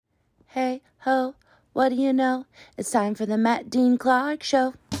Hey, ho, what do you know? It's time for the Matt Dean Clark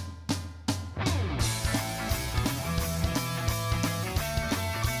Show.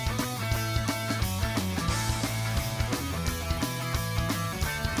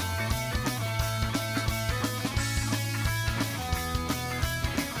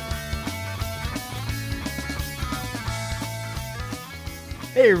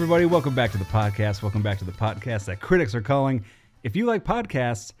 Hey everybody, welcome back to the podcast. Welcome back to the podcast that critics are calling, if you like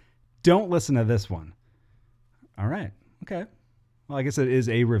podcasts, don't listen to this one. All right. Okay. Well, I guess it is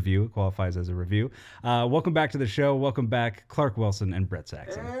a review. It qualifies as a review. Welcome back to the show. Welcome back, Clark Wilson and Brett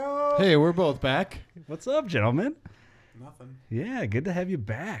Saxon. Hey, we're both back. What's up, gentlemen? Nothing. Yeah, good to have you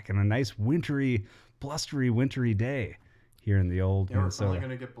back on a nice wintry, blustery, wintry day here in the old Yeah, we're Minnesota. finally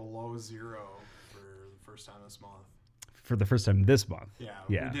going to get below zero for the first time this month. For the first time this month. Yeah,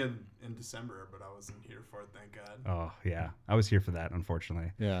 Yeah. we did in December, but I wasn't here for it, thank God. Oh, yeah. I was here for that,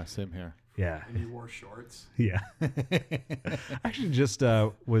 unfortunately. Yeah, same here. Yeah. And you wore shorts. Yeah. I actually just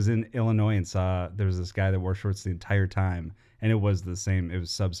was in Illinois and saw there was this guy that wore shorts the entire time, and it was the same. It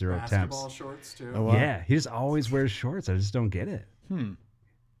was sub-zero Basketball temps. shorts, too. Oh, wow. Yeah, he just always wears shorts. I just don't get it. With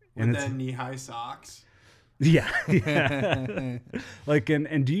and it's- then knee-high socks. Yeah. Yeah. Like,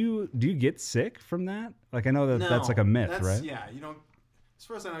 and do you get sick from that? Like, I know that that's like a myth, right? Yeah, you don't, as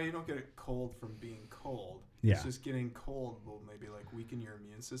far as I know, you don't get a cold from being cold. Yeah. It's just getting cold will maybe like weaken your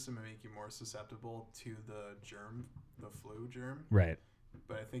immune system and make you more susceptible to the germ, the flu germ. Right.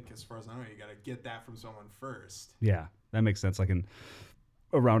 But I think as far as I know, you got to get that from someone first. Yeah, that makes sense. Like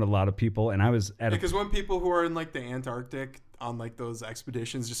around a lot of people, and I was at Because when people who are in like the Antarctic on like those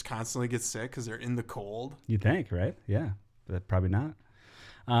expeditions just constantly get sick because they're in the cold. You think, right? Yeah, but probably not.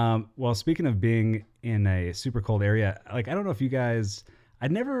 Well, speaking of being in a super cold area, like I don't know if you guys, I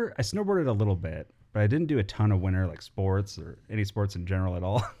snowboarded a little bit, but I didn't do a ton of winter like sports or any sports in general at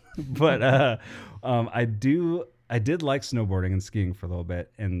all. But I did like snowboarding and skiing for a little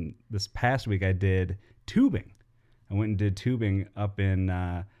bit. And this past week I did tubing. I went and did tubing up in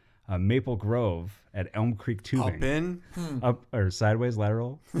Maple Grove at Elm Creek Tubing. Up in? Up or sideways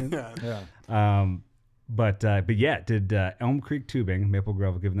lateral. Yeah. Yeah. But yeah, did Elm Creek Tubing, Maple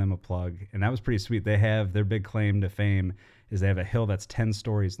Grove, giving them a plug, and that was pretty sweet. They have their big claim to fame is they have a hill that's 10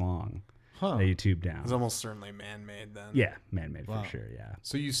 stories long that you tube down. It's almost certainly man-made then. Yeah, man-made Wow. for sure. Yeah.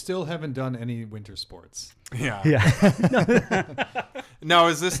 So you still haven't done any winter sports? Yeah. Yeah. Now,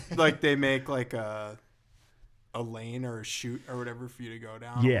 is this like they make like a lane or a chute or whatever for you to go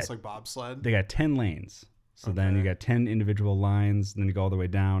down? Yeah. Almost like bobsled? They got 10 lanes. So then you got 10 individual lines, and then you go all the way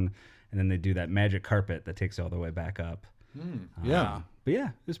down, and then they do that magic carpet that takes you all the way back up. Yeah. But yeah,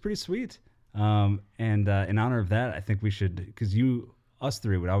 it was pretty sweet. And in honor of that, I think we should, because us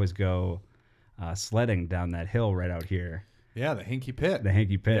three would always go sledding down that hill right out here, Yeah, the Hinky Pit. the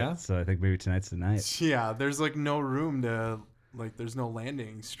Hanky Pit. Yeah. So I think maybe tonight's the night. Yeah, there's like no room to, like, there's no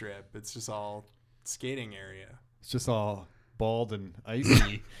landing strip. It's just all skating area. It's just all bald and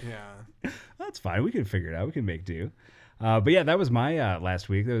icy. Yeah. That's fine. We can figure it out. We can make do. But yeah, that was my last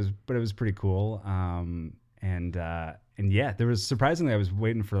week. But it was pretty cool. And yeah, there was surprisingly, I was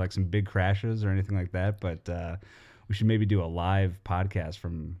waiting for like some big crashes or anything like that. But we should maybe do a live podcast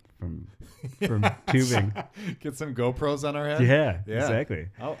from tubing. Get some GoPros on our head. Yeah, exactly.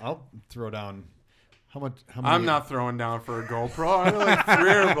 I'll throw down. How many? I'm not throwing down for a GoPro. I like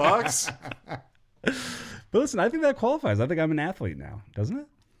 $300. But listen, I think that qualifies. I think I'm an athlete now, doesn't it?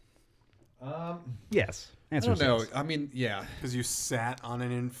 Yes. I Answer don't know. yes. I mean, yeah. Because you sat on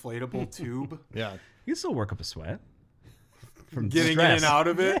an inflatable tube. Yeah. You can still work up a sweat from Getting stress. in and out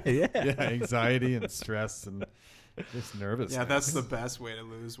of it. Yeah. Yeah. Anxiety and stress and just nervous. Yeah, that's the best way to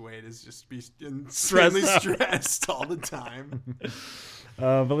lose weight is just be Stressed insanely out. stressed all the time.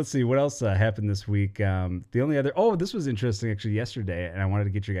 But let's see what else happened this week. The only other this was interesting actually yesterday, and I wanted to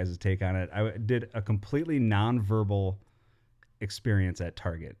get your guys' take on it. I did a completely nonverbal experience at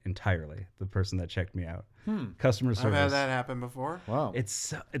Target entirely. The person that checked me out, customer I've service. had that happen before. Wow.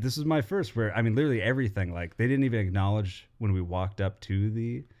 This is my first where I mean literally everything, like they didn't even acknowledge when we walked up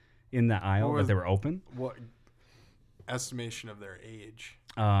to in the aisle that they were open. What estimation of their age?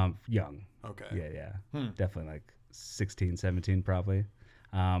 Young. Okay. Yeah. Definitely like 16, 17 probably.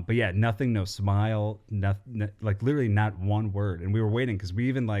 But yeah, nothing, no smile, nothing, like literally not one word. And we were waiting because we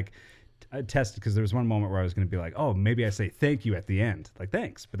even like I tested because there was one moment where I was going to be like, oh, maybe I say thank you at the end, like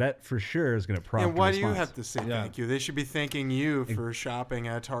thanks. But that for sure is going to prompt. And why a do you response. have to say Yeah. thank you? They should be thanking you for shopping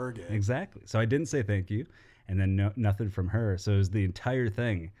at Target. Exactly. So I didn't say thank you, and then nothing from her. So it was the entire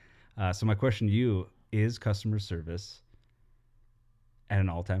thing. So my question to you is: customer service at an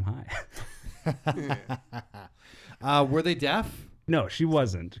all-time high? Were they deaf? No, she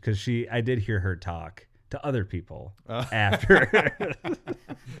wasn't, because I did hear her talk to other people after.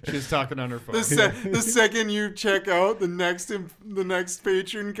 She was talking on her phone. The second you check out, the next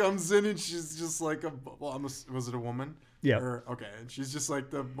patron comes in and she's just like was it a woman? Yeah. Okay, and she's just like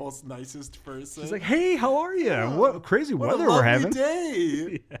the most nicest person. She's like, "Hey, how are you? What crazy what weather a we're lovely having."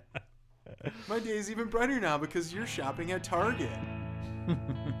 Day. My day's even brighter now because you're shopping at Target.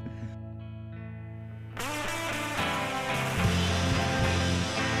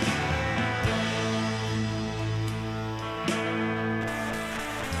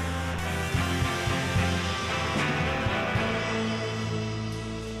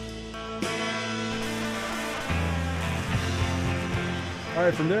 All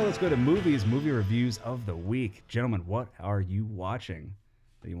right, from there, let's go to movie reviews of the week. Gentlemen, what are you watching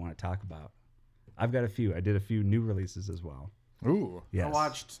that you want to talk about? I've got a few. I did a few new releases as well. Ooh. Yes. I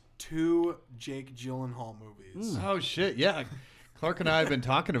watched 2 Jake Gyllenhaal movies. Oh, shit. Yeah. Clark and I have been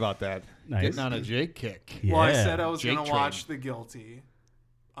talking about that. Nice. Getting on a Jake kick. Yeah. Well, I said I was Jake going to train. watch The Guilty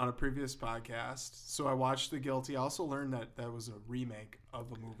on a previous podcast. So I watched The Guilty. I also learned that that was a remake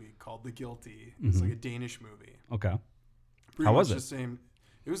of a movie called The Guilty. It's like a Danish movie. Okay. Pretty How much was it? the same.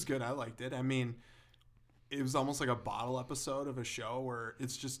 It was good. I liked it. I mean, it was almost like a bottle episode of a show where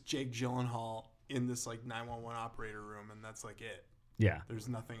it's just Jake Gyllenhaal in this like 911 operator room, and that's like it. Yeah. There's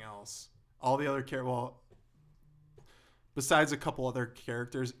nothing else. All the other besides a couple other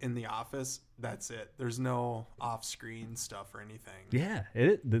characters in the office, that's it. There's no off-screen stuff or anything. Yeah.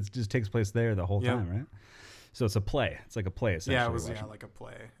 That just takes place there the whole Yeah. time, right? So it's a play. It's like a play, essentially. Yeah, it was watching. like a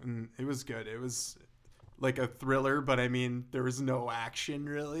play, and it was good. It was like a thriller, but I mean, there was no action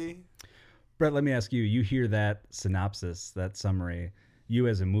really. Brett, let me ask you. You hear that synopsis, that summary. You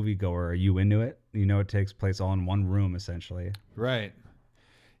as a moviegoer, are you into it? You know it takes place all in one room, essentially. Right.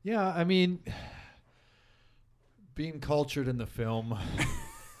 Yeah, I mean, being cultured in the film.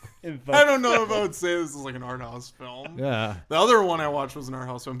 I don't know if I would say this is like an art house film. Yeah. The other one I watched was an art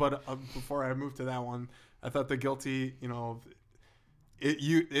house film, but before I moved to that one, I thought The Guilty,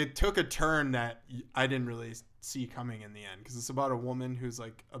 it took a turn that I didn't really see coming in the end, because it's about a woman who's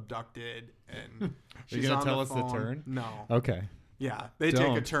like abducted and she's gonna on tell the us the phone. turn? No. Okay. Yeah, they take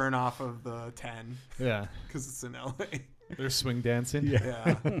a Don't. turn off of the 10 Yeah. because it's in LA. They're swing dancing.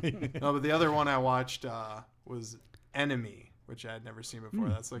 Yeah. No, but the other one I watched was Enemy, which I had never seen before.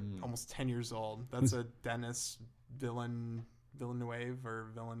 That's like almost 10 years old. That's a Dennis Villeneuve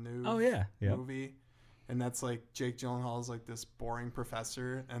Oh, yeah. Yep. movie. And that's like Jake Gyllenhaal is like this boring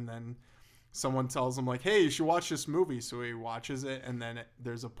professor, and then someone tells him like, hey, you should watch this movie. So he watches it, and then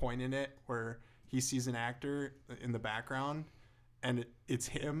there's a point in it where he sees an actor in the background, and it's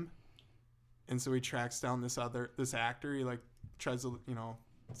him. And so he tracks down this actor. He like tries to,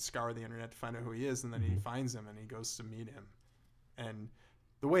 scour the internet to find out who he is, and then he finds him and he goes to meet him. And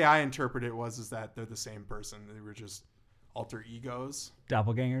the way I interpret it is that they're the same person. They were just alter egos.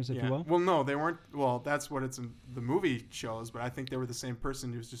 Doppelgangers, if you will. Well, no, they weren't. Well, that's what it's in the movie shows, but I think they were the same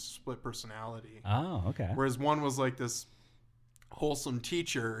person. It was just split personality. Oh, okay. Whereas one was like this wholesome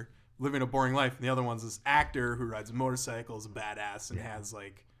teacher living a boring life, and the other one's this actor who rides a motorcycle, is a badass, and has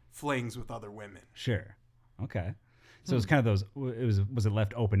like flings with other women. Sure. Okay. So it's kind of those. Was it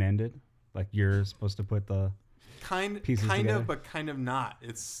left open ended? Like you're supposed to put the pieces Kind together? of, but kind of not.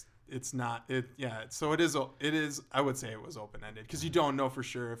 It's not. So it is. I would say it was open ended because you don't know for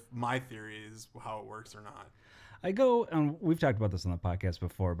sure if my theory is how it works or not. I go, and we've talked about this on the podcast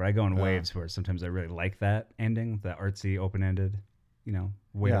before, but I go in waves where sometimes I really like that ending, that artsy open ended,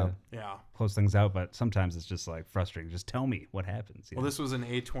 way to Yeah. close things out. But sometimes it's just like frustrating. Just tell me what happens. Well, this was an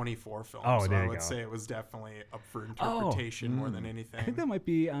A24 film, Oh, so there I you would go. say it was definitely up for interpretation more than anything. I think that might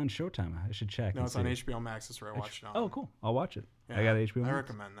be on Showtime. I should check. No, and it's on see. HBO Max. That's where I watched it on. Oh, cool. I'll watch it. I Yeah, got HBO Max. I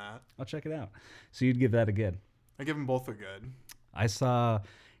recommend that. I'll check it out. So you'd give that a good. I give them both a good. I saw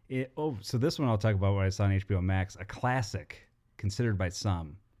it. Oh, so this one I'll talk about what I saw on HBO Max. A classic, considered by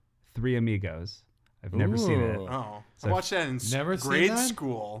some, Three Amigos. I've never seen it. Ooh. Oh, So I watched that in never seen grade that?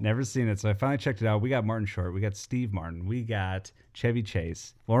 school. Never seen it. So I finally checked it out. We got Martin Short. We got Steve Martin. We got Chevy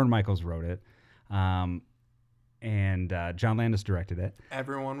Chase. Lauren Michaels wrote it. And John Landis directed it.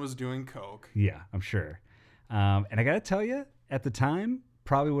 Everyone was doing coke. Yeah, I'm sure. And I got to tell you, at the time,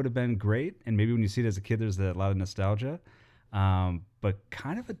 probably would have been great. And maybe when you see it as a kid, there's a lot of nostalgia. But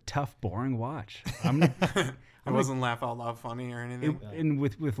kind of a tough, boring watch. It wasn't laugh out loud funny or anything. And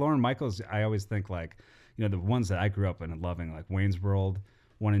with Lauren Michaels, I always think like, the ones that I grew up in and loving, like Wayne's World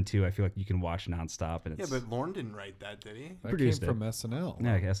 1 and 2, I feel like you can watch nonstop. And Yeah, it's but Lauren didn't write that, did he? That Produced came it. from SNL.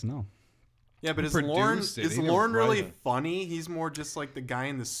 yeah, I guess no. Yeah, but He is Lauren produced it. He didn't really write it. funny? He's more just like the guy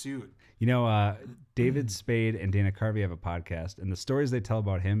in the suit. You know, David Spade and Dana Carvey have a podcast, and the stories they tell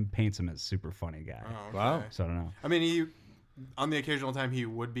about him paints him as a super funny guy. Oh, okay. Wow. So I don't know. I mean, he on the occasional time he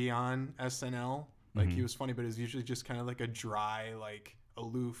would be on SNL. Like he was funny, but it's usually just kind of like a dry, like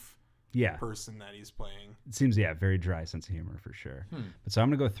aloof Yeah, person that he's playing. it seems very dry sense of humor for sure. But so I'm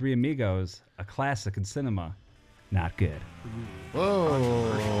gonna go Three Amigos, a classic in cinema. Not good.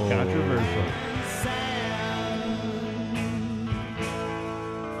 Whoa. Controversial.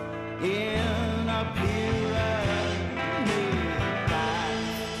 In a pyramid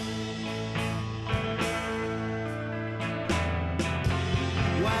bath.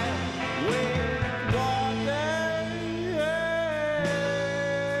 Wet with water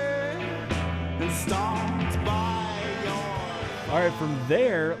and stomped by your. All right, from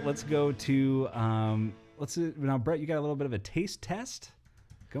there, let's go to now, Brett. You got a little bit of a taste test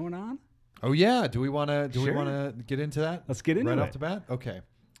going on. Oh yeah. Do we want to Sure. get into that? Let's get into right it. off the bat. Okay.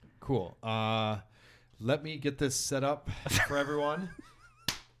 Cool. Let me get this set up for everyone.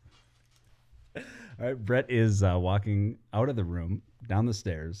 All right, Brett is walking out of the room, down the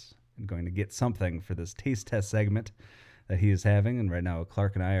stairs, and going to get something for this taste test segment that he is having. And right now,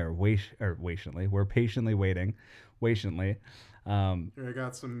 Clark and I are we're patiently waiting. Here, I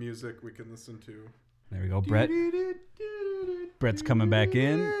got some music we can listen to. There we go, Brett. Brett's coming back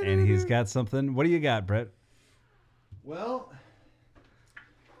in, and he's got something. What do you got, Brett? Well,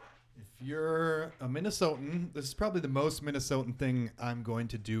 if you're a Minnesotan, this is probably the most Minnesotan thing I'm going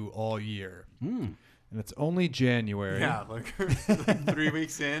to do all year. And it's only January. Yeah, like 3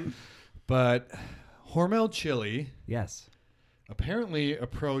 weeks in. But Hormel Chili Yes. apparently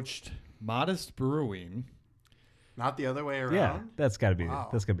approached Modest Brewing Not the other way around. Yeah, that's got to be Wow.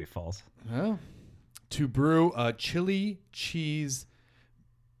 that's got to be false. to brew a chili cheese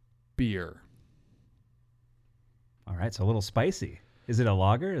beer. All right, so a little spicy. Is it a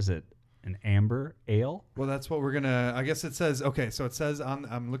lager? Is it an amber ale? Well, that's what we're gonna. I guess it says. Okay, so it says on.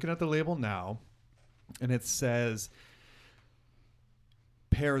 I'm looking at the label now, and it says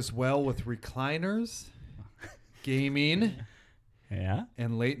pairs well with recliners, gaming, Yeah.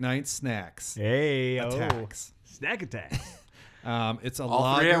 and late night snacks. Hey, Attacks. Snack attack. It's a All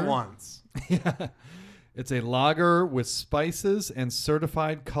lager. three at once. Yeah. It's a lager with spices and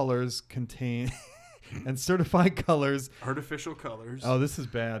certified colors contain and certified colors. Artificial colors. Oh, this is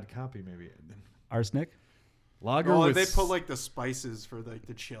bad copy maybe. Arsenic? Lager Well, with they put like the spices for like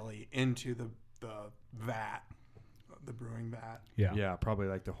the chili into the vat, the brewing vat. yeah, probably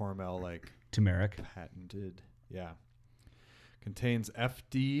like the Hormel like Turmeric. patented. Yeah. Contains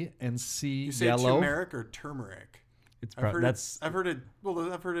FD and C You say yellow. turmeric or turmeric? It's I've heard that's I've heard it.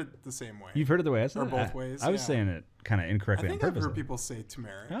 Well, I've heard it the same way. you've heard it the way I said Or it? both ways, I was yeah. saying it kind of I incorrectly think on I've purpose. heard people say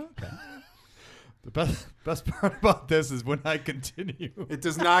turmeric. Oh, okay. The best part about this is when I continue It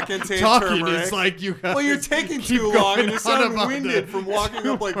does not contain talking, turmeric. it's like you guys well, you're taking keep too going long, and you on sound about winded the from walking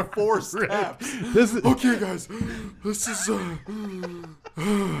up like 4 steps. This is, Okay, guys, this is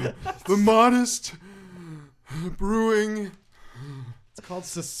the Modest Brewing. it's called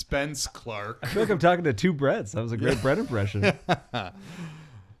suspense, Clark. I feel like I'm talking to two Bretts. That was a great Brett impression.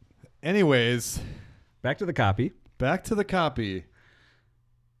 Anyways, Back to the copy. back to the copy.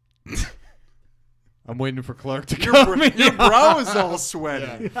 I'm waiting for Clark to Your, come. your brow is all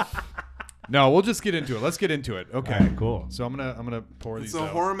sweaty. No, we'll just get into it. Let's get into it. Okay. All right, cool. So I'm gonna pour It's these a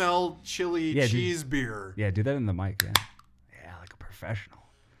out. Hormel chili Yeah, dude. cheese beer. Yeah, do that in the mic. Yeah. Yeah, like a professional.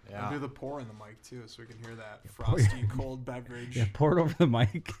 I'll Yeah. do the pour in the mic too, so we can hear that frosty cold beverage. Yeah, pour it over the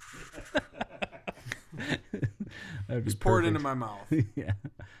mic. That'd be Just pour it into perfect. my mouth. Yeah.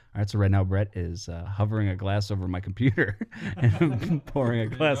 All right, so right now Brett is hovering a glass over my computer and pouring a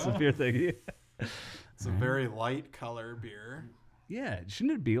glass of beer. Thank you. It's a very light color beer. Yeah,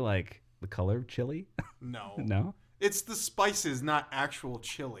 shouldn't it be like the color of chili? No. No? It's the spices, not actual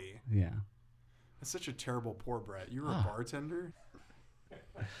chili. Yeah. That's such a terrible pour, Brett. You were Ah. a bartender?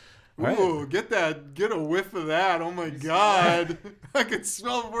 right. Ooh, get a whiff of that. Oh my God. I could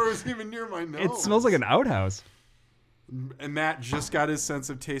smell it before it was even near my nose. It smells like an outhouse. And Matt just got his sense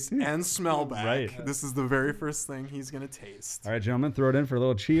of taste and smell back. Right. This is the very first thing he's going to taste. All right, gentlemen, throw it in for a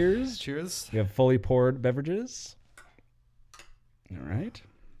little cheers. Cheers. We have fully poured beverages. All right.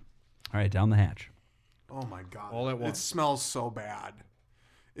 All right, down the hatch. Oh my God. All at It once. smells so bad.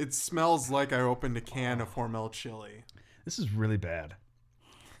 It smells like I opened a can of Hormel chili. This is really bad.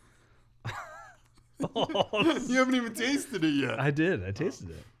 You haven't even tasted it yet. I did. I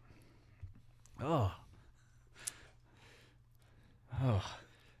tasted it. Oh. Oh.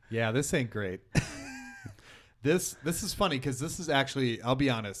 Yeah, this ain't great. This is funny because this is actually, I'll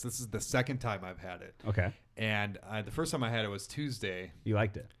be honest, this is the second time I've had it. Okay. And the first time I had it was Tuesday. You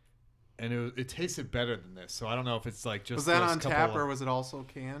liked it. and it tasted better than this. So I don't know if it's like just Was that those on couple tap of- or was it also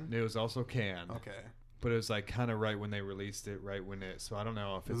canned? It was also canned. Okay. But it was like kind of right when they released it, right when it. So I don't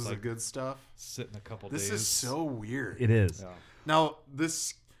know if This it's is like the good stuff. sitting a couple This days. is so weird. It is. Yeah. Now,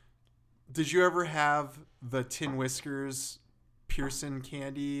 did you ever have the Tin Whiskers Pearson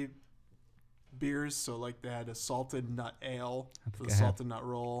candy beers? So, like, they had a salted nut ale for the I have. salted nut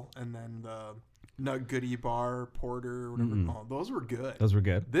roll, and then the Nut Goody Bar Porter, or whatever. Oh, those were good. Those were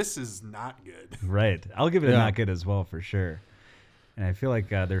good. This is not good. Right. I'll give it a Yeah. not good as well for sure. And I feel like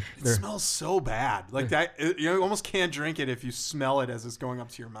they're It smells so bad. Like that, you almost can't drink it if you smell it as it's going up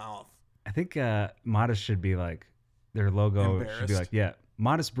to your mouth. I think Modest should be like, their logo should be Embarrassed. like, yeah,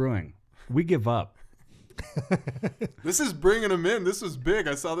 Modest Brewing. We give up. This is bringing them in. This was big.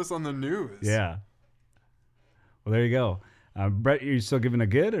 I saw this on the news. Yeah. Well, there you go. Brett, you still giving a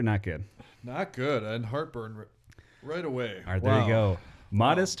good or not good? Not good. And heartburn right away. All right, there you go.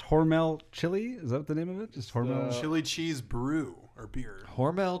 Modest Hormel Chili. Is that what the name of it? Just Hormel? Chili cheese brew or beer.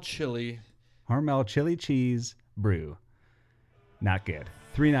 Hormel chili. Hormel Chili Cheese Brew. Not good.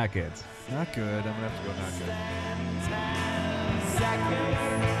 3 not goods. Not good. I'm gonna have to go not good.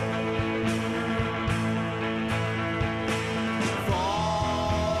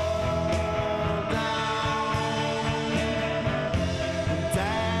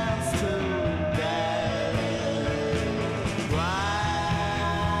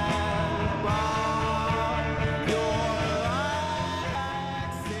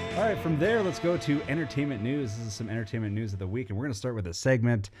 All right, from there, let's go to entertainment news. This is some entertainment news of the week, and we're going to start with a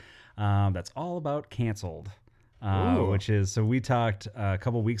segment that's all about canceled, which is, so we talked a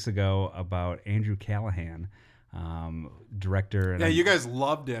couple weeks ago about Andrew Callahan, director. And Yeah, you guys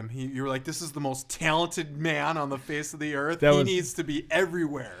loved him. You were like, this is the most talented man on the face of the earth. That He was- needs to be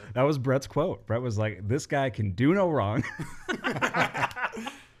everywhere. That was Brett's quote. Brett was like, this guy can do no wrong.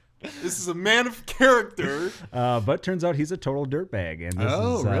 This is a man of character. But turns out he's a total dirtbag. And this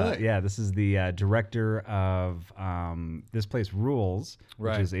Oh, is, really? yeah, this is the director of This Place Rules, which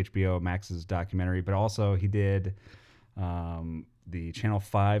Right. is HBO Max's documentary. But also he did the Channel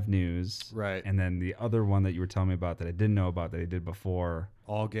 5 news. Right. And then the other one that you were telling me about that I didn't know about that he did before.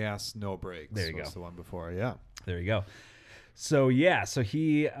 All gas, no brakes. There you was go. the one before. Yeah. There you go. So, yeah, so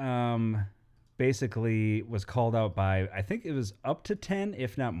he basically was called out by, I think it was up to 10,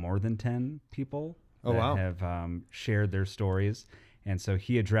 if not more than 10 people Oh, that wow. have shared their stories. And so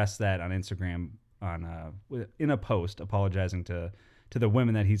he addressed that on Instagram in a post apologizing to the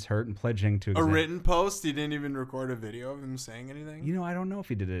women that he's hurt and pledging to A written post. He didn't even record a video of him saying anything. You know, I don't know if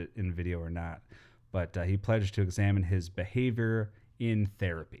he did it in video or not, but he pledged to examine his behavior in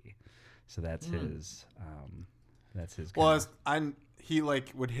therapy. So that's his. That's his. Well, kinda- he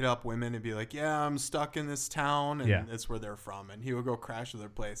like would hit up women and be like, "Yeah, I'm stuck in this town, and Yeah. it's where they're from." And he would go crash to their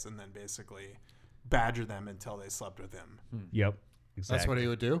place and then basically badger them until they slept with him. Yep. Exactly. That's what he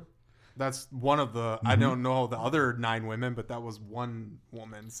would do. That's one of the. I don't know the other 9 women, but that was one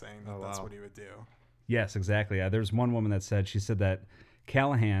woman saying that Oh, that's wow. what he would do. Yes, exactly. There's one woman that said, she said that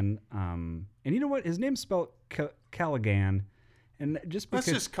Callahan, and you know what? His name's spelled Callaghan. And just because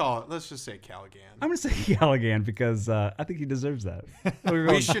Let's just say Callaghan. I'm going to say Callaghan because I think he deserves that.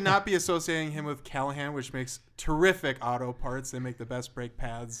 We should not be associating him with Callahan, which makes terrific auto parts. They make the best brake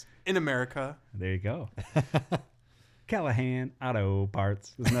pads in America. There you go. Callahan Auto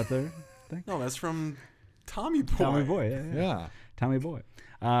Parts. Isn't that their thing? No, that's from Tommy Boy. Tommy Boy. Yeah. Yeah. Tommy Boy.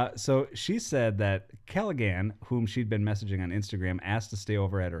 So she said that Callaghan, whom she'd been messaging on Instagram, asked to stay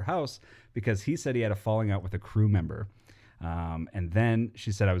over at her house because he said he had a falling out with a crew member. And then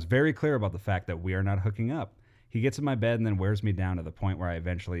she said, I was very clear about the fact that we are not hooking up. He gets in my bed and then wears me down to the point where I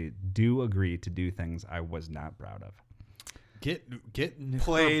eventually do agree to do things I was not proud of. Get in her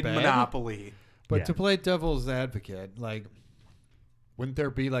Played bed. Monopoly. But Yeah. to play devil's advocate, like, wouldn't there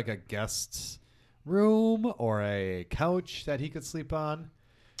be like a guest's room or a couch that he could sleep on?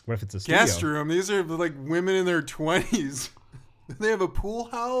 What if it's a studio? Guest room. These are like women in their 20s. They have a pool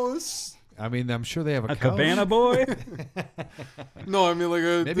house. I mean, I'm sure they have a A couch. cabana boy? No, I mean like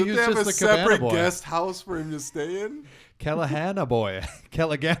Maybe did he they was have a just the cabana separate boy. guest house for him to stay in? Callaghan boy.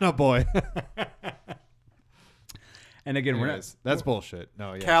 Callaghan boy. And again, we're not. Anyways, that's bullshit.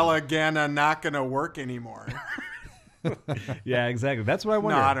 No, yeah. Callaghan not gonna work anymore. Yeah, exactly. That's what I No,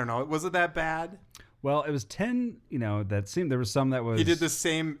 wonder. I don't know. Was it that bad? Well, it was 10, that seemed, there was some that was. He did the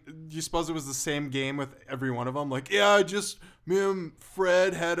same. You suppose it was the same game with every one of them? Like, yeah, me and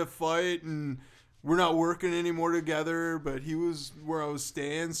Fred had a fight and we're not working anymore together, but he was where I was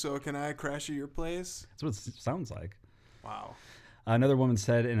staying, so can I crash at your place? That's what it sounds like. Wow. Another woman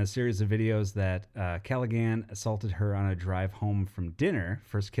said in a series of videos that Callaghan assaulted her on a drive home from dinner,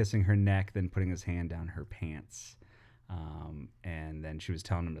 first kissing her neck, then putting his hand down her pants. And then she was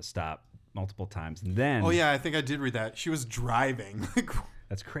telling him to stop multiple times. And then... Oh, yeah, I think I did read that. She was driving.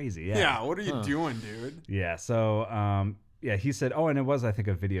 That's crazy, Yeah, what are you doing, dude? Yeah, so... yeah, he said, and it was, I think,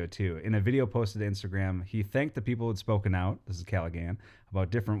 a video too. In a video posted to Instagram, he thanked the people who had spoken out, this is Callaghan, about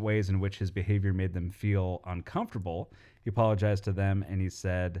different ways in which his behavior made them feel uncomfortable. He apologized to them, and he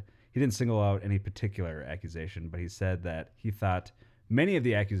said he didn't single out any particular accusation, but he said that he thought many of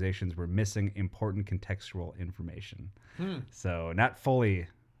the accusations were missing important contextual information. So not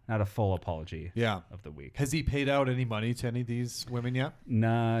a full apology of the week. Has he paid out any money to any of these women yet?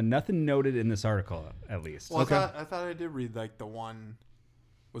 Nah, nothing noted in this article, at least. Well, I thought I did read like the one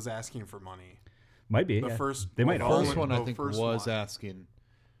was asking for money. Might be. The yeah. first, They might The all first be. one I the think first was one. asking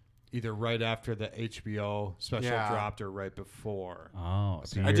either right after the HBO special Yeah. dropped or right before. Oh,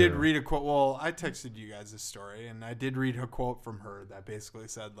 so I did you're- read a quote. Well, I texted you guys this story, and I did read a quote from her that basically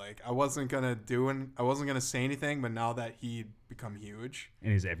said like I wasn't gonna say anything, but now that he'd become huge,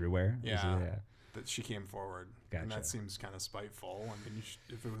 And he's everywhere. Yeah. Yeah. that she came forward, and Gotcha. that seems kind of spiteful. I mean,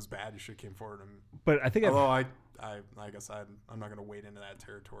 if it was bad, you should have came forward. And But I think although I guess I'm not gonna wade into that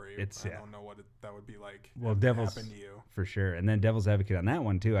territory. It's- I yeah. don't know what that would be like. Well, if it Devil's happened to you. for sure. And then Devil's Advocate on that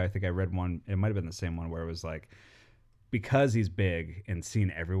one too. I think I read one. It might have been the same one where it was like, because he's big and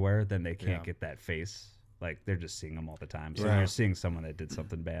seen everywhere, then they can't Yeah. get that face. Like they're just seeing him all the time. So Right. you're seeing someone that did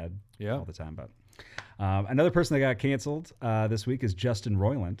something bad Yeah. all the time. But another person that got canceled this week is Justin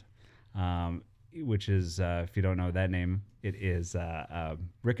Roiland, which is if you don't know that name, it is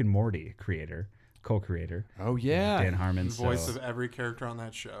Rick and Morty co-creator. Oh, yeah. Dan Harmon. The voice so- of every character on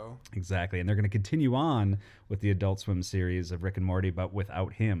that show. Exactly. And they're going to continue on with the Adult Swim series of Rick and Morty, but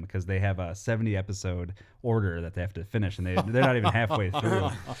without him, because they have a 70 episode order that they have to finish, and they're not even halfway through.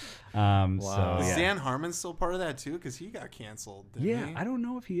 So, Is yeah. Dan Harmon still part of that too? Because he got canceled. Didn't Yeah, he? I don't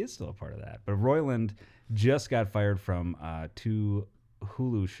know if he is still a part of that. But Roiland just got fired from 2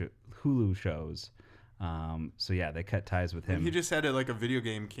 Hulu shows. So, yeah, they cut ties with him. He just had a video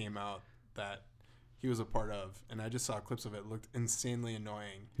game came out that he was a part of, and I just saw clips of it. It looked insanely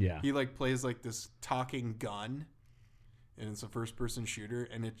annoying. Yeah. He plays this talking gun, and it's a first person shooter,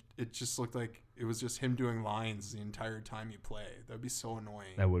 and it just looked like it was just him doing lines the entire time you play. That would be so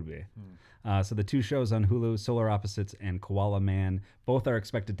annoying. That would be. So the 2 shows on Hulu, Solar Opposites and Koala Man, both are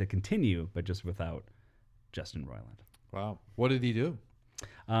expected to continue, but just without Justin Roiland. Wow. What did he do?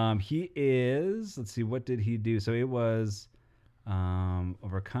 He is, let's see, what did he do? So it was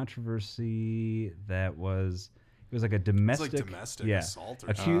over a controversy that was, it was like a domestic, domestic assault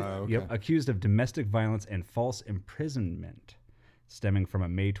or something. accused of domestic violence and false imprisonment stemming from a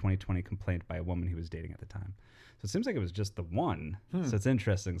May 2020 complaint by a woman he was dating at the time. So it seems like it was just the one. So it's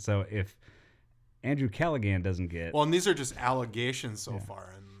interesting. So if Andrew Callaghan doesn't get... Well, and these are just allegations so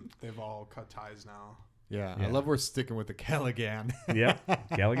far, and they've all cut ties now. Yeah, Yeah. I love we're sticking with the Callaghan. yeah,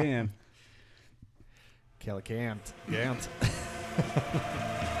 Callaghan. Callaghan. Gant.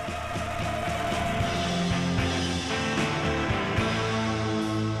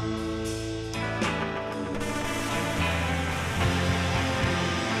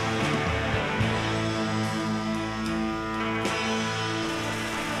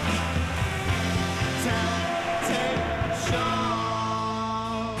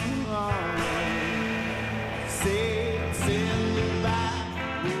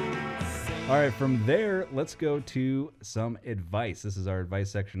 All right, from there, let's go to some advice. This is our advice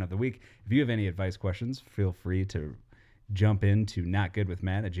section of the week. If you have any advice questions, feel free to jump into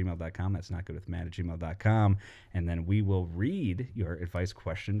notgoodwithmatt@gmail.com. That's notgoodwithmatt@gmail.com. And then we will read your advice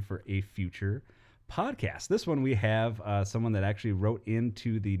question for a future podcast. This one we have someone that actually wrote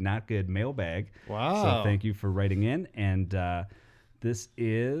into the Not Good mailbag. Wow. So thank you for writing in. And this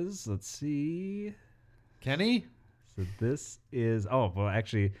is, let's see. Kenny? So this is,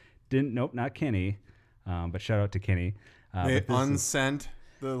 actually, not Kenny, but shout out to Kenny. They but this is- unsent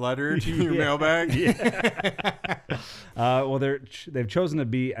the letter to your mailbag. well, they've chosen to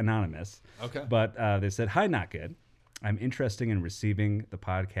be anonymous. Okay. But they said, "Hi, Not Good. I'm interested in receiving the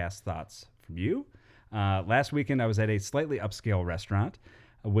podcast thoughts from you. Last weekend, I was at a slightly upscale restaurant,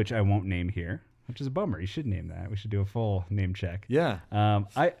 which I won't name here, which is a bummer. You should name that. We should do a full name check. Yeah.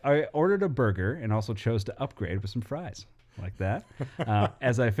 I ordered a burger and also chose to upgrade with some fries." Like that.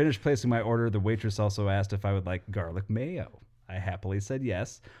 As I finished placing my order, the waitress also asked if I would like garlic mayo. I happily said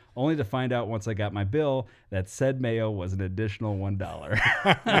yes, only to find out once I got my bill that said mayo was an additional $1.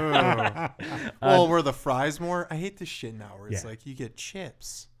 Well, were the fries more? I hate this shit now where it's Yeah. like you get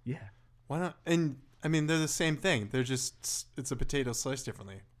chips. Yeah. Why not? And I mean, they're the same thing. They're just, it's a potato sliced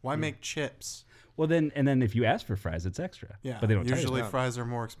differently. Why make chips? Well, then if you ask for fries, it's extra. Yeah, but they don't tell you usually that. fries are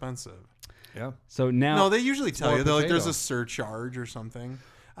more expensive. Yeah. So now, No, they usually tell more you. They're like, there's potato. a surcharge or something.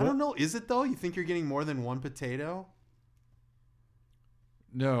 I don't know. Is it though? You think you're getting more than one potato?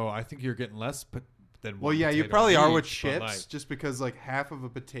 No, I think you're getting less than Well, one yeah, you potato probably are with each, but, chips, like, just because like half of a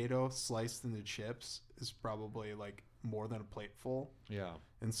potato sliced into chips is probably like more than a plate full, yeah.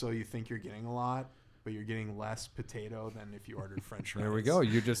 and so you think you're getting a lot, but you're getting less potato than if you ordered French fries. There we go.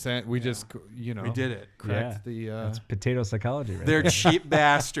 You just we just you know We did it. cracked the that's potato psychology, right? They're there. cheap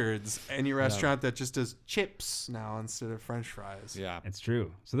bastards. Any restaurant that just does chips now instead of French fries. yeah. It's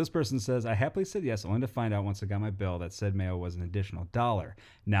true. So this person says, I happily said yes, only to find out once I got my bill that said mayo was an additional $1.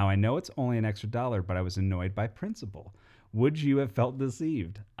 Now I know it's only an extra $1, but I was annoyed by principle. Would you have felt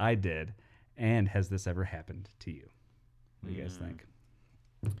deceived? I did. And has this ever happened to you? What do you guys think?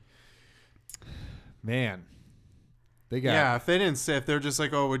 Man, they got Yeah, if they didn't say, if they're just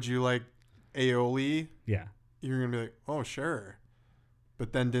like, oh, would you like aioli? Yeah. You're going to be like, oh, sure.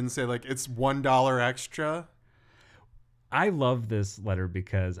 But then didn't say like, it's $1 extra. I love this letter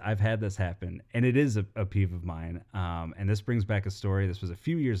because I've had this happen, and it is a peeve of mine. And this brings back a story. This was a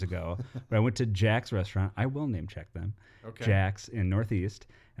few years ago, but I went to Jack's restaurant. I will name check them. Okay. Jack's in Northeast.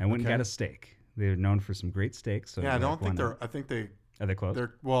 And I went Okay. and got a steak. They're known for some great steaks. So Yeah, I was don't like, think why they're, not? I think Are they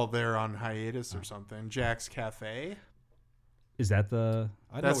closed? they're on hiatus or something. Jack's Cafe. Is that the?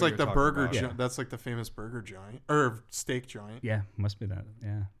 I know That's what like you're the talking burger about. joint. That's like the famous burger joint or steak joint. Yeah, must be that.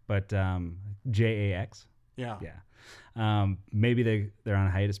 Yeah, but JAX. Yeah. Yeah, maybe they're on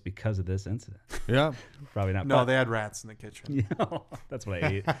hiatus because of this incident. Yeah. Probably not. No, but, they had rats in the kitchen. that's what I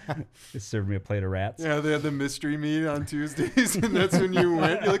ate. They served me a plate of rats. Yeah, they had the mystery meat on Tuesdays, and that's when you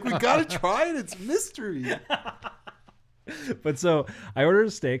went. You're like, we gotta try it. It's mystery. But so I ordered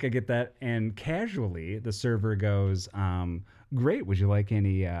a steak. I get that, and casually the server goes, "Great. Would you like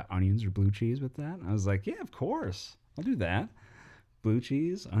any onions or blue cheese with that?" I was like, "Yeah, of course. I'll do that. Blue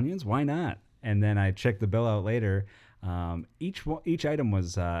cheese, onions. Why not?" And then I checked the bill out later. Each item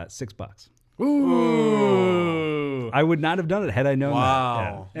was $6. Ooh. I would not have done it had I known Wow.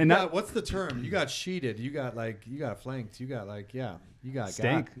 that. Yeah. And not What's the term? You got sheeted. You got flanked. You got you got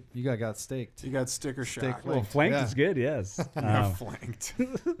Steak. You got staked. You got sticker shock. well, flanked Yeah. is good. Yes. You got flanked.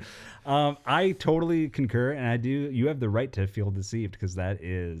 I totally concur, and I do. You have the right to feel deceived because that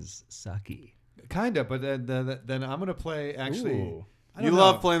is sucky. Kind of, but then I'm gonna play actually. Ooh. I You don't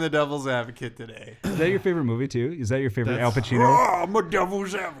love know. playing the devil's advocate today. Is that your favorite movie too? Is that your favorite Al That's- Pacino? Oh, I'm a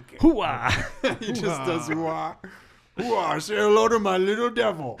devil's advocate. Hooah! He just does hoo-ah. Hoo-ah, say hello to my little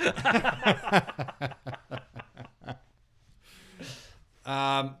devil.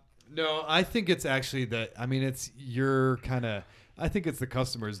 No, I think it's actually it's your kind of. I think it's the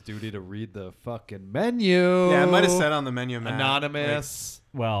customer's duty to read the fucking menu. Yeah, it might have said on the menu, Matt. anonymous.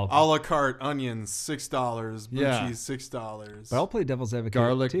 Well, Like, a la carte, onions, $6. Blue Yeah. cheese, $6. but I'll play devil's advocate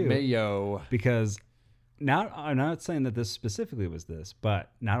Garlic too, mayo. because now I'm not saying that this specifically was this,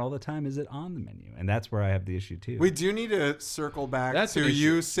 but not all the time is it on the menu, and that's where I have the issue too. We do need to circle back That's to an issue.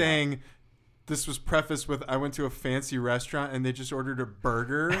 you saying this was prefaced with, I went to a fancy restaurant and they just ordered a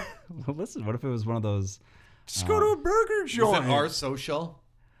burger. Well, listen, what if it was one of those? Just go to a burger Is joint. it our social?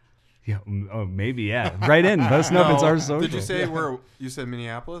 Yeah, oh, maybe yeah. Right in. Let us know if it's No. our social. Did you say where you said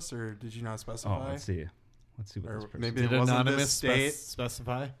Minneapolis, or did you not Oh, specify? let's see. Let's see what Or this person. maybe Did it wasn't anonymous this state.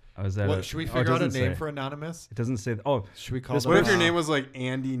 specify? Oh, is that What should we figure out a name for anonymous? It doesn't say. Oh, Should we call This them? What if your name was like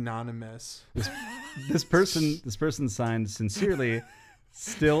Andy Anonymous? this person signed sincerely.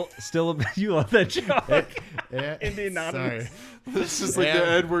 Still, you love that joke. Andy Anonymous. Sorry. It's just like the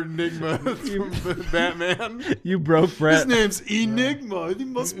Edward Enigma from Batman. You broke His Brett. name's Enigma. He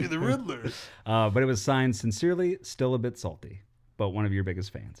must be the Riddler. But it was signed sincerely, still a bit salty, but one of your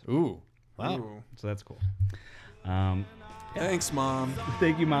biggest fans. Ooh. Wow. Ooh. So that's cool. Thanks, Mom.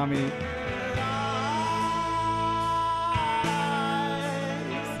 Thank you, mommy.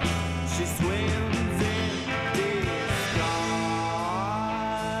 She swims in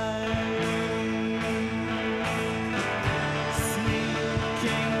disguise,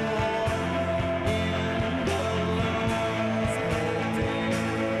 sneaking warm in the lone's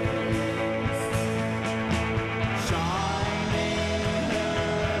days, shining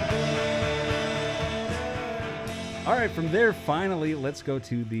her All right, from there, finally, let's go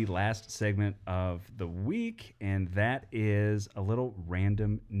to the last segment of the week, and that is a little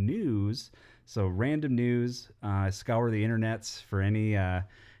random news. So, random news. I scour the internets for any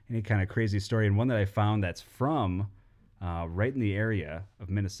kind of crazy story, and one that I found that's from right in the area of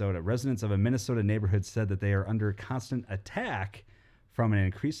Minnesota. Residents of a Minnesota neighborhood said that they are under constant attack from an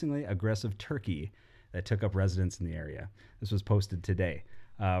increasingly aggressive turkey, that took up residence in the area. This was posted today.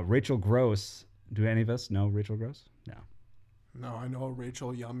 Rachel Gross. Do any of us know Rachel Gross? No. No, I know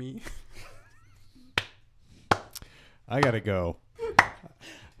Rachel Yummy. I gotta go.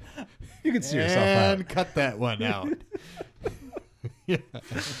 You can see yourself out. And cut that one out. Yeah.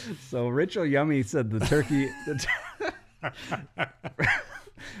 So Rachel Yummy said the turkey.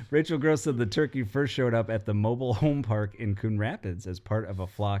 Rachel Gross said the turkey first showed up at the mobile home park in Coon Rapids as part of a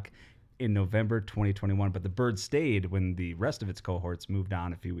flock in November 2021, but the bird stayed when the rest of its cohorts moved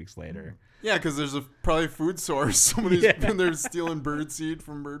on a few weeks later. Yeah, because there's probably a food source. Somebody's Yeah. been there stealing bird seed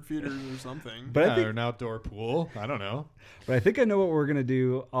from bird feeders or something. But I Yeah, think, or an outdoor pool. I don't know. but I think I know what we're gonna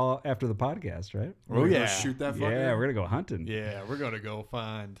do all after the podcast, right? We're Oh, gonna yeah. shoot that fucker. Yeah, we're gonna go hunting. Yeah, we're gonna go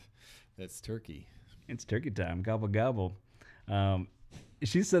find that's turkey. It's turkey time. Gobble gobble.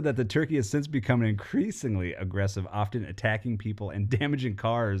 She said that the turkey has since become increasingly aggressive, often attacking people and damaging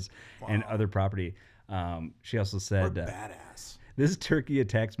cars and other property. She also We're said, badass. "This turkey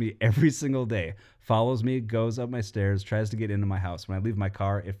attacks me every single day, follows me, goes up my stairs, tries to get into my house. When I leave my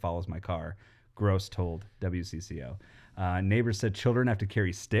car, it follows my car." Gross told WCCO. Neighbors said children have to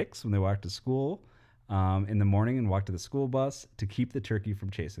carry sticks when they walk to school in the morning and walk to the school bus to keep the turkey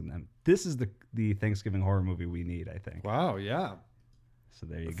from chasing them. This is the Thanksgiving horror movie we need, I think. Wow, yeah. So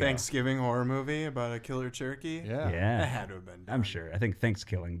there you go. Thanksgiving horror movie about a killer turkey. Yeah. Yeah. That had to have been done. I'm sure. I think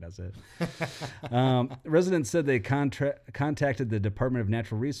Thanksgiving does it. Residents said they contacted the Department of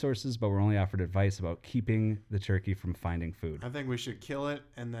Natural Resources, but were only offered advice about keeping the turkey from finding food. I think we should kill it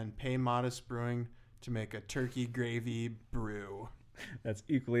and then pay Modest Brewing to make a turkey gravy brew. That's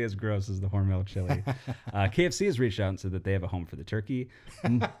equally as gross as the Hormel chili. KFC has reached out and said that they have a home for the turkey.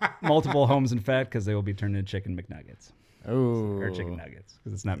 Multiple homes, in fact, because they will be turned into chicken McNuggets. Oh. Or chicken nuggets,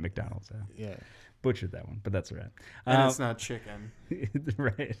 because it's not McDonald's. So. Yeah. Butchered that one, but that's all right. And it's not chicken.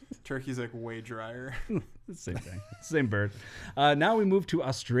 Right. Turkey's like way drier. Same thing. Same bird. Now we move to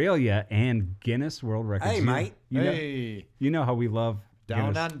Australia and Guinness World Records. Hey, You- mate. You know, Hey. you know how we love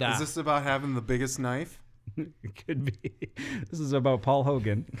Down Guinness. under. Is this about having the biggest knife? It could be. This is about Paul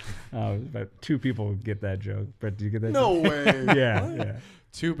Hogan. About two people get that joke. Brett, do you get that No joke? way. Yeah, yeah.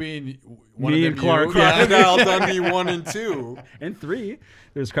 Two being one Me of and them Clark. you? Yeah. Crocodile Dundee 1 and 2. And 3.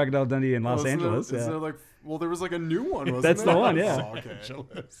 There's Crocodile Dundee in Los Wasn't Angeles. There, is yeah. there like, well, there was like a new one, wasn't That's there? the one, yeah. Oh, okay.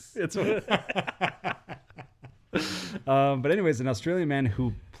 It's but anyways, an Australian man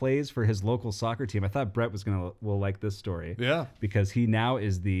who plays for his local soccer team. I thought Brett will like this story. Yeah. Because he now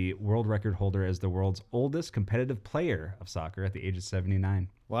is the world record holder as the world's oldest competitive player of soccer at the age of 79.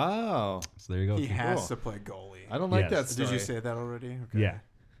 Wow. So there you go. He has Cool. to play goalie. I don't like Yes. that story. Did you say that already? Okay.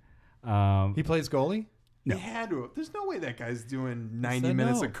 Yeah. He plays goalie? No. He had to. There's no way that guy's doing 90 said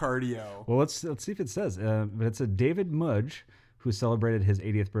minutes no. of cardio. Well, let's see if it says. But it's a David Mudge who celebrated his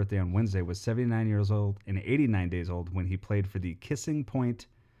 80th birthday on Wednesday, was 79 years old and 89 days old when he played for the Kissing Point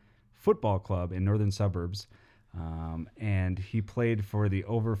Football Club in northern suburbs. And he played for the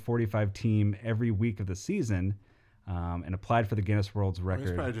over 45 team every week of the season and applied for the Guinness World He's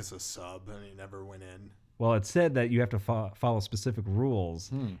Record. probably just a sub and he never went in. Well, it said that you have to follow specific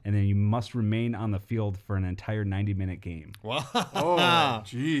rules, and then you must remain on the field for an entire 90-minute game. Wow. Oh,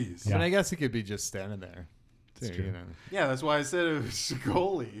 jeez. But I guess he could be just standing there. Too, true. you know. Yeah, that's why I said it was a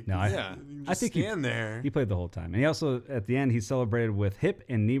goalie. No, Yeah. You can I just think he stand there. He played the whole time. And he also, at the end, he celebrated with hip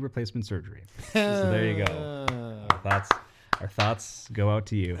and knee replacement surgery. So there you go. Our thoughts go out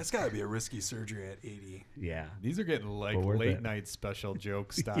to you. That's got to be a risky surgery at 80. Yeah. These are getting like But worth late it. night special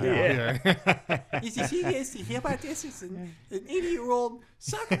joke style Yeah. here. Is he serious? You hear about this? It's an 80-year-old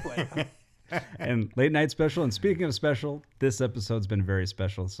soccer player. And late night special. And speaking of special, this episode's been very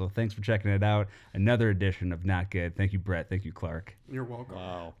special. So thanks for checking it out. Another edition of Not Good. Thank you, Brett. Thank you, Clark. You're welcome.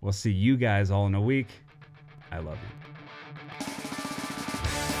 Wow. We'll see you guys all in a week. I love you.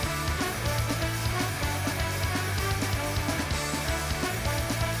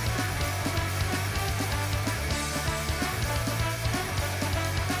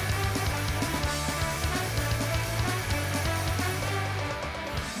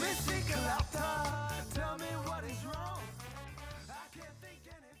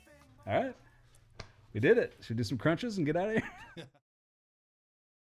 All right. We did it. Should we do some crunches and get out of here?